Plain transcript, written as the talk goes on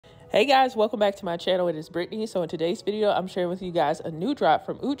Hey guys, welcome back to my channel. It is Brittany. So in today's video, I'm sharing with you guys a new drop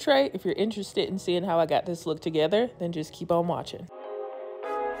from Outre. If you're interested in seeing how I got this look together, then just keep on watching.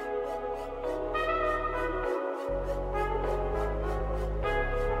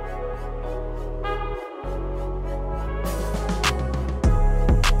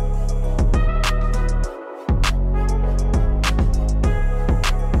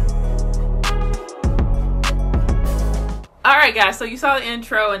 Alright guys, so you saw the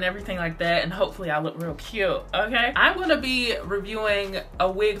intro and everything like that, and hopefully I look real cute, okay? I'm going to be reviewing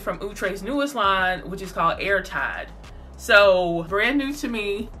a wig from Outre's newest line, which is called Airtied. So, brand new to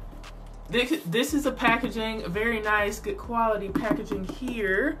me. This is a packaging, very nice, good quality packaging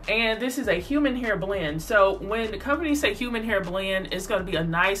here. And this is a human hair blend. So, when the companies say human hair blend, it's going to be a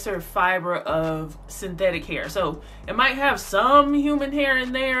nicer fiber of synthetic hair. So, it might have some human hair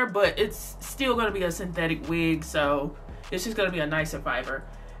in there, but it's still going to be a synthetic wig, so it's just going to be a nicer fiber.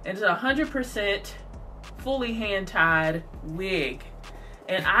 And it's 100% fully hand-tied wig.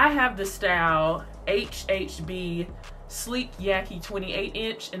 And I have the style HHB-Sleek Yaki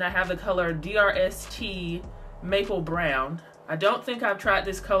 28-inch, and I have the color DRST Maple Brown. I don't think I've tried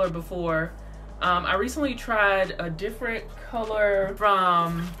this color before. I recently tried a different color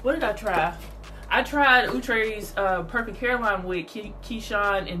from, what did I try? I tried Outre's Perfect Hairline wig,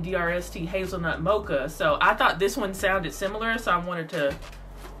 Keyshawn and DRST Hazelnut Mocha. So I thought this one sounded similar, so I wanted to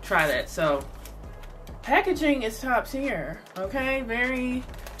try that. So packaging is top tier, okay? Very,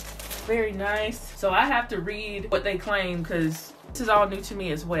 very nice. So I have to read what they claim because this is all new to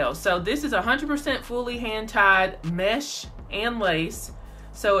me as well. So this is 100% fully hand-tied mesh and lace.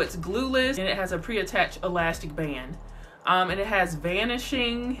 So it's glueless and it has a pre-attached elastic band. And it has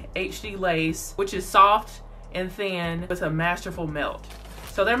vanishing HD lace, which is soft and thin with a masterful melt.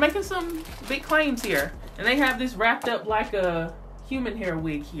 So they're making some big claims here. And they have this wrapped up like a human hair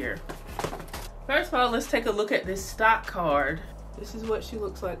wig here. First of all, let's take a look at this stock card. This is what she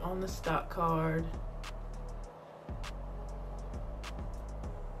looks like on the stock card.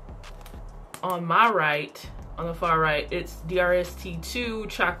 On my right, on the far right, it's DRST2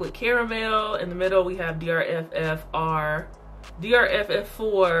 Chocolate Caramel. In the middle, we have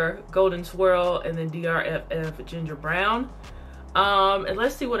DRFF4 Golden Swirl, and then DRFF Ginger Brown. And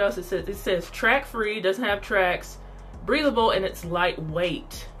let's see what else it says. It says track free, doesn't have tracks, breathable, and it's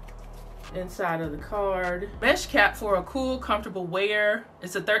lightweight. Inside of the card, mesh cap for a cool, comfortable wear.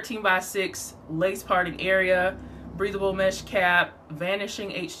 It's a 13x6 lace parting area, breathable mesh cap, vanishing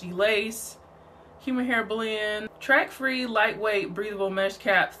HD lace, human hair blend, track free, lightweight, breathable mesh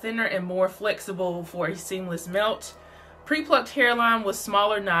cap, thinner and more flexible for a seamless melt, pre-plucked hairline with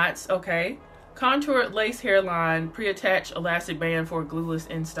smaller knots, okay, contoured lace hairline, pre-attached elastic band for a glueless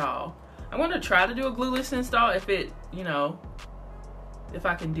install. I'm going to try to do a glueless install if it, you know, if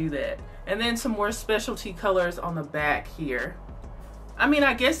I can do that. And then some more specialty colors on the back here. I mean,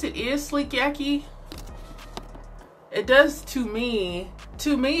 I guess it is sleek yaki. It does to me,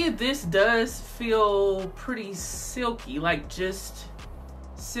 this does feel pretty silky, like just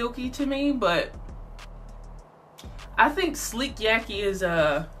silky to me, but I think sleek yaki is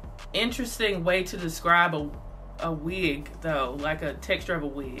a interesting way to describe a wig though, like a texture of a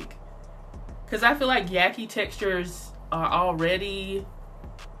wig. Cause I feel like yaki textures are already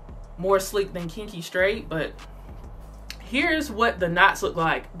more sleek than kinky straight, but here's what the knots look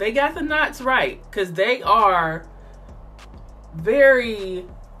like. They got the knots right, cause they are very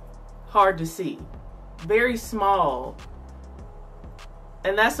hard to see, very small,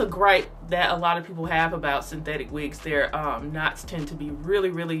 and that's a gripe that a lot of people have about synthetic wigs. Their knots tend to be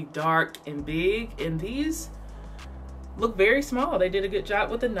really, really dark and big, and these look very small. They did a good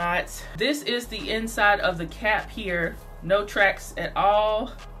job with the knots. This is the inside of the cap here, no tracks at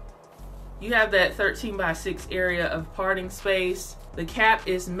all. You have that 13x6 area of parting space. The cap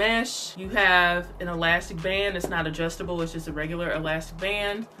is mesh. You have an elastic band. It's not adjustable, it's just a regular elastic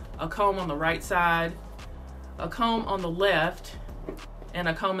band. A comb on the right side, a comb on the left, and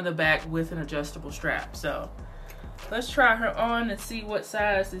a comb in the back with an adjustable strap. So let's try her on and see what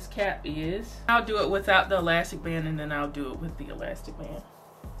size this cap is. I'll do it without the elastic band, and then I'll do it with the elastic band.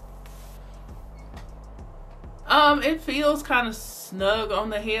 It feels kind of snug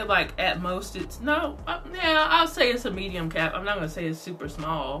on the head, like at most it's, no, yeah, I'll say it's a medium cap. I'm not gonna say it's super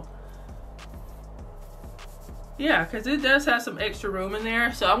small. Yeah, because it does have some extra room in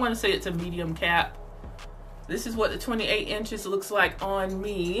there, so I'm gonna say it's a medium cap. This is what the 28 inches looks like on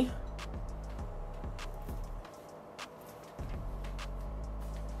me.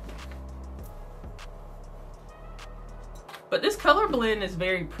 But this color blend is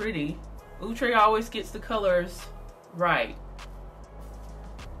very pretty. Outre always gets the colors right.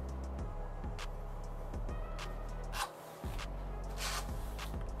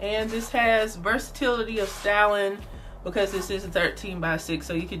 And this has versatility of styling because this is a 13x6,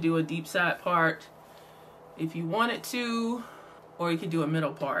 so you could do a deep side part if you wanted to, or you could do a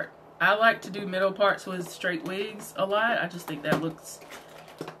middle part. I like to do middle parts with straight wigs a lot. I just think that looks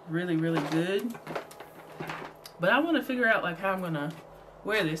really, really good. But I want to figure out like how I'm gonna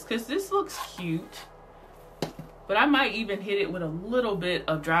wear this, because this looks cute. But I might even hit it with a little bit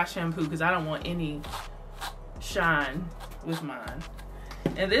of dry shampoo because I don't want any shine with mine.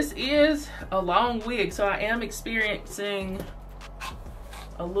 And this is a long wig, so I am experiencing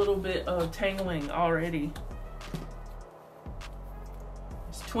a little bit of tangling already.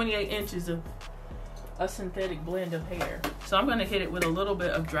 It's 28 inches of a synthetic blend of hair. So I'm gonna hit it with a little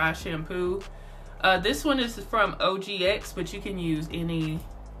bit of dry shampoo. This one is from OGX, but you can use any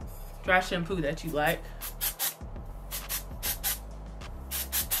dry shampoo that you like.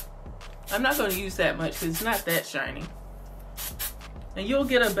 I'm not gonna use that much because it's not that shiny. And you'll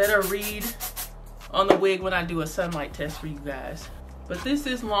get a better read on the wig when I do a sunlight test for you guys. But this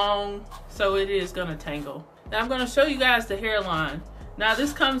is long, so it is gonna tangle. Now I'm gonna show you guys the hairline. Now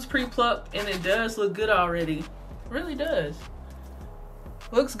this comes pre-plucked and it does look good already. It really does.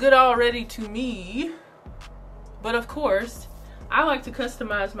 Looks good already to me. But of course, I like to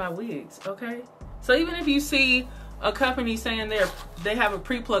customize my wigs, okay? So even if you see a company saying they have a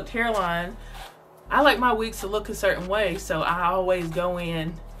pre-plucked hairline, I like my wigs to look a certain way, so I always go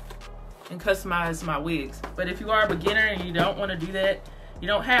in and customize my wigs. But if you are a beginner and you don't want to do that, you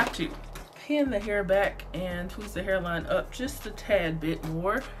don't have to. Pin the hair back and twist the hairline up just a tad bit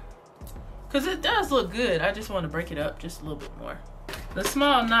more, because it does look good. I just want to break it up just a little bit more. The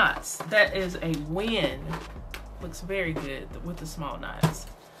small knots, that is a win. Looks very good with the small knots.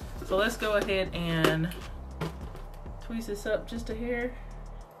 So let's go ahead and tweeze this up just a hair,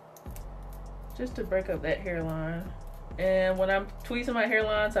 just to break up that hairline. And when I'm tweezing my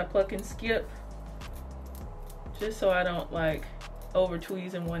hairlines, I pluck and skip just so I don't like over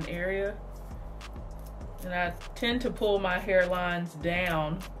tweeze in one area. And I tend to pull my hairlines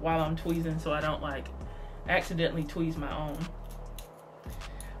down while I'm tweezing so I don't like accidentally tweeze my own.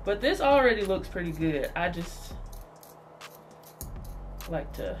 But this already looks pretty good. I just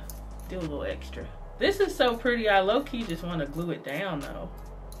like to do a little extra. This is so pretty, I low-key just want to glue it down though.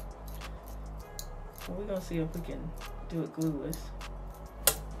 Well, we're gonna see if we can do it glueless.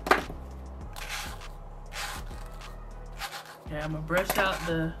 Yeah, I'm gonna brush out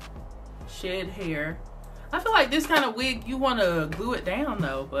the shed hair. I feel like this kind of wig, you want to glue it down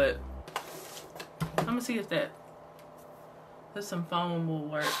though, but I'm gonna see if that some foam will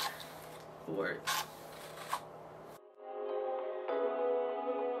work for it.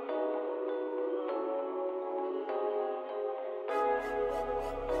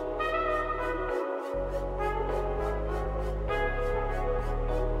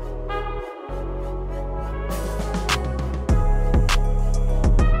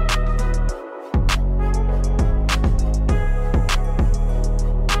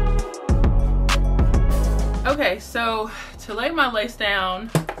 Okay, so to lay my lace down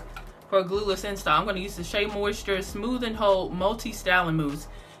for a glueless install, I'm going to use the Shea Moisture Smooth and Hold Multi-Styling Mousse.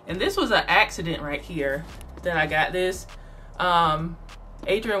 And this was an accident right here that I got this.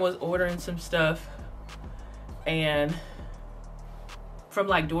 Adrian was ordering some stuff and from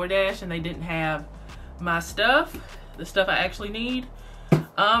like DoorDash, and they didn't have my stuff, the stuff I actually need.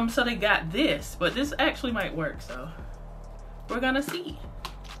 So they got this, but this actually might work, so we're gonna see.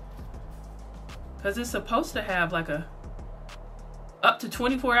 Because it's supposed to have like a up to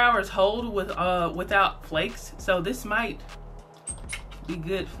 24 hours hold with without flakes. So this might be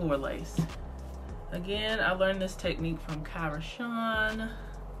good for lace. Again, I learned this technique from Kyra Sean.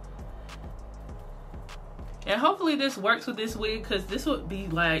 And hopefully this works with this wig, because this would be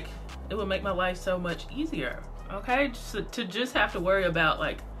like, it would make my life so much easier. Okay, to just have to worry about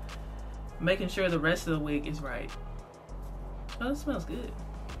like making sure the rest of the wig is right. Oh, it smells good.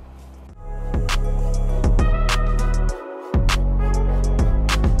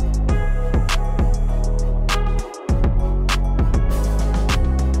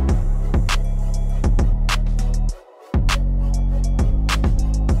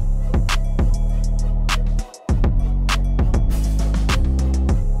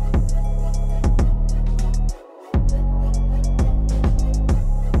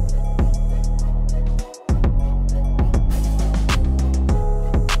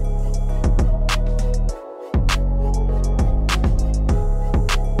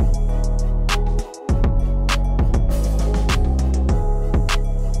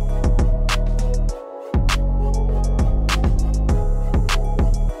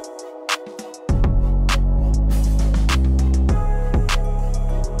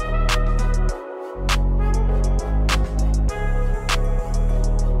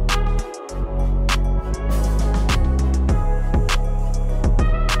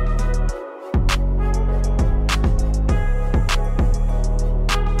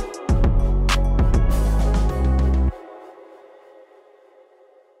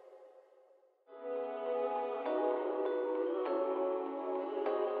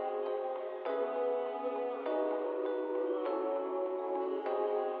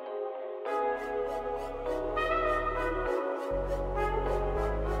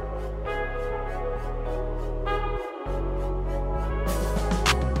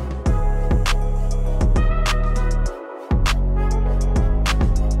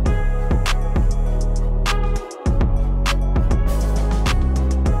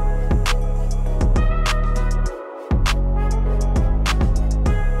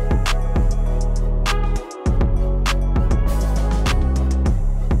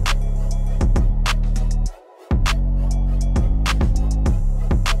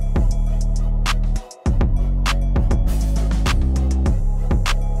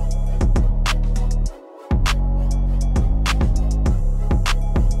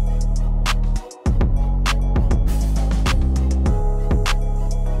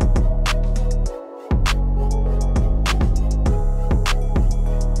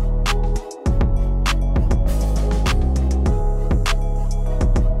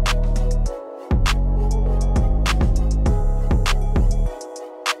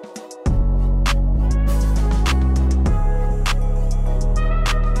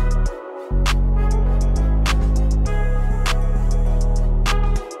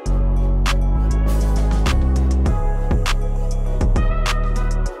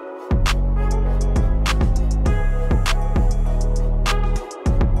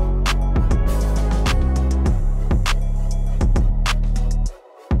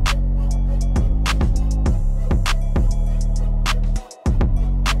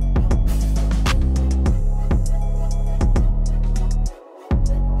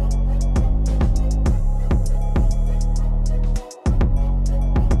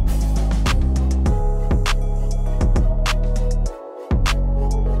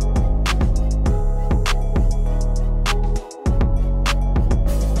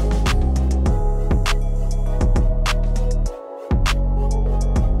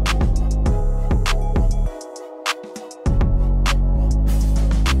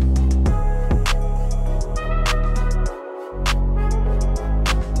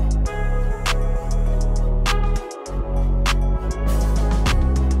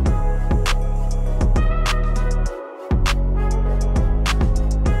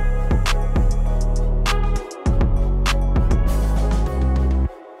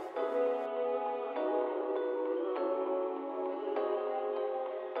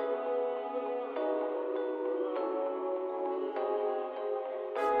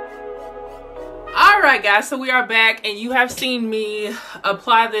 right, guys, so we are back, and you have seen me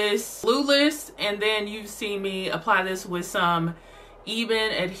apply this glueless, and then you've seen me apply this with some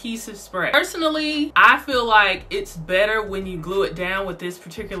even adhesive spray. Personally, I feel like it's better when you glue it down with this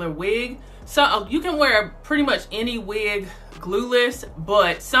particular wig. So you can wear pretty much any wig glueless,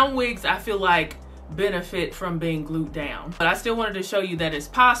 but some wigs I feel like benefit from being glued down. But I still wanted to show you that it's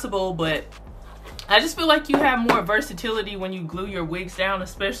possible, but I just feel like you have more versatility when you glue your wigs down,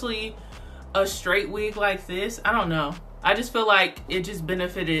 especially a straight wig like this. I don't know. I just feel like it just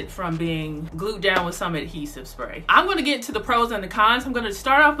benefited from being glued down with some adhesive spray. I'm going to get into the pros and the cons. I'm going to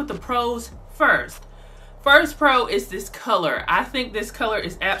start off with the pros first. First pro is this color. I think this color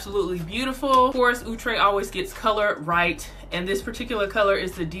is absolutely beautiful. Of course, Outre always gets color right, and this particular color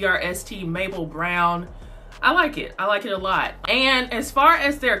is the DRST Maple Brown. I like it. I like it a lot. And as far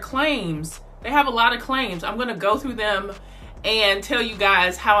as their claims, they have a lot of claims. I'm going to go through them and tell you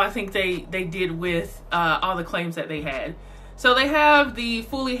guys how I think they did with all the claims that they had. So they have the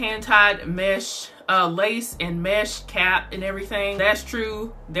fully hand-tied mesh lace and mesh cap and everything. That's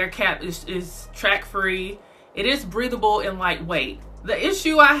true. Their cap is track-free. It is breathable and lightweight. The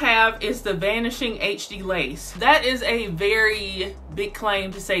issue I have is the vanishing HD lace. That is a very big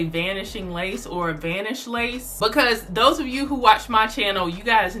claim to say vanishing lace or Vanish lace, because those of you who watch my channel, you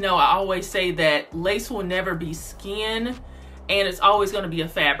guys know I always say that lace will never be skin, and it's always going to be a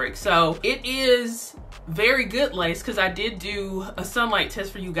fabric. So it is very good lace, because I did do a sunlight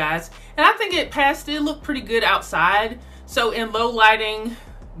test for you guys, and I think it passed. It looked pretty good outside. So in low lighting,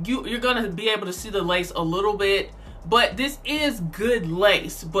 you're going to be able to see the lace a little bit, but this is good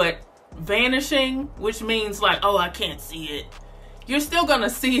lace. But vanishing, which means like, oh, I can't see it, you're still going to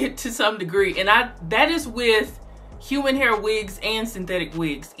see it to some degree. And that is with human hair wigs and synthetic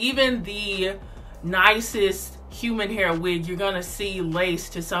wigs. Even the nicest human hair wig, you're gonna see lace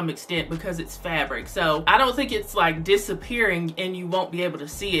to some extent because it's fabric. So I don't think it's like disappearing and you won't be able to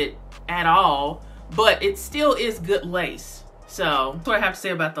see it at all, but it still is good lace. So that's what I have to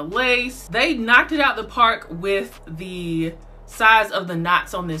say about the lace. They knocked it out the park with the size of the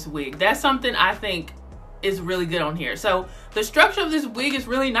knots on this wig. That's something I think is really good on here. So the structure of this wig is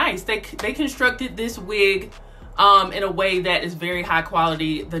really nice. They constructed this wig in a way that is very high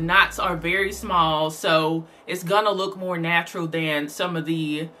quality. The knots are very small, so it's gonna look more natural than some of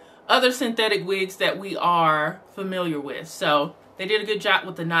the other synthetic wigs that we are familiar with. So they did a good job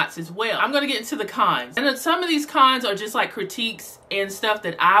with the knots as well. I'm gonna get into the cons, and then some of these cons are just like critiques and stuff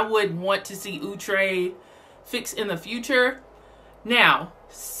that I would want to see Outre fix in the future. Now,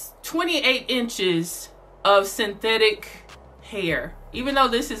 28 inches of synthetic hair. Even though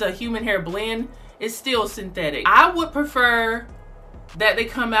this is a human hair blend, it's still synthetic. I would prefer that they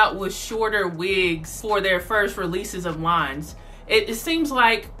come out with shorter wigs for their first releases of lines. It seems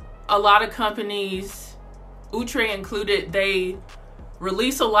like a lot of companies, Outre included, they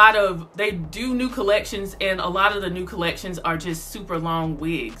release they do new collections, and a lot of the new collections are just super long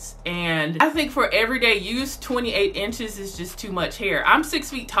wigs. And I think for everyday use, 28 inches is just too much hair. I'm 6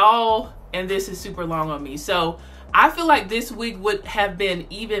 feet tall, and this is super long on me. So I feel like this wig would have been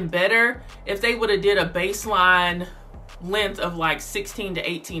even better if they would have did a baseline length of like 16 to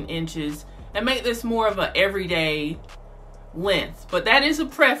 18 inches and make this more of an everyday length. But that is a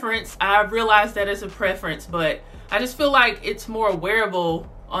preference. I realize that is a preference, but I just feel like it's more wearable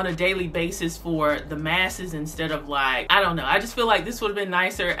on a daily basis for the masses instead of like, I don't know. I just feel like this would have been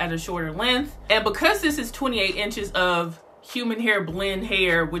nicer at a shorter length. And because this is 28 inches of human hair blend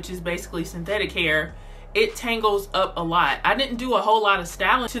hair, which is basically synthetic hair, it tangles up a lot. I didn't do a whole lot of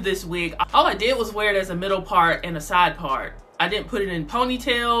styling to this wig. All I did was wear it as a middle part and a side part. I didn't put it in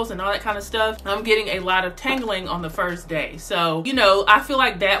ponytails and all that kind of stuff. I'm getting a lot of tangling on the first day. So, you know, I feel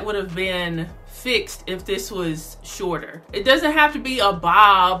like that would have been fixed if this was shorter. It doesn't have to be a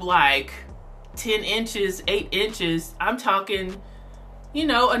bob like 10 inches, 8 inches. I'm talking, you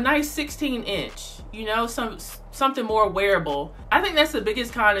know, a nice 16 inch, you know, something more wearable. I think that's the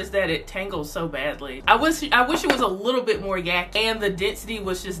biggest con, is that it tangles so badly. I wish it was a little bit more yak and the density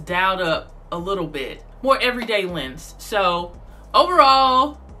was just dialed up a little bit. More everyday lengths. So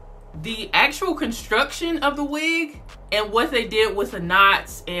overall, the actual construction of the wig and what they did with the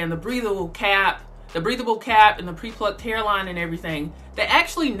knots and the breathable cap and the pre-plucked hairline and everything, they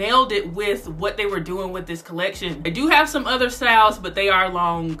actually nailed it with what they were doing with this collection. They do have some other styles, but they are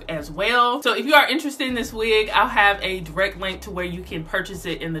long as well. So if you are interested in this wig, I'll have a direct link to where you can purchase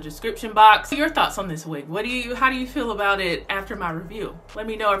it in the description box. Your thoughts on this wig? How do you feel about it after my review? Let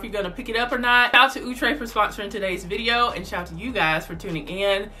me know if you're gonna pick it up or not. Shout out to Outre for sponsoring today's video, and shout out to you guys for tuning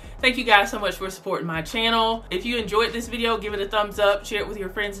in. Thank you guys so much for supporting my channel. If you enjoyed this video, give it a thumbs up, share it with your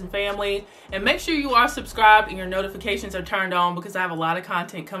friends and family, and make sure you are subscribed and your notifications are turned on, because I have a lot of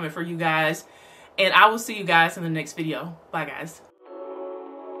content coming for you guys. And I will see you guys in the next video. Bye guys.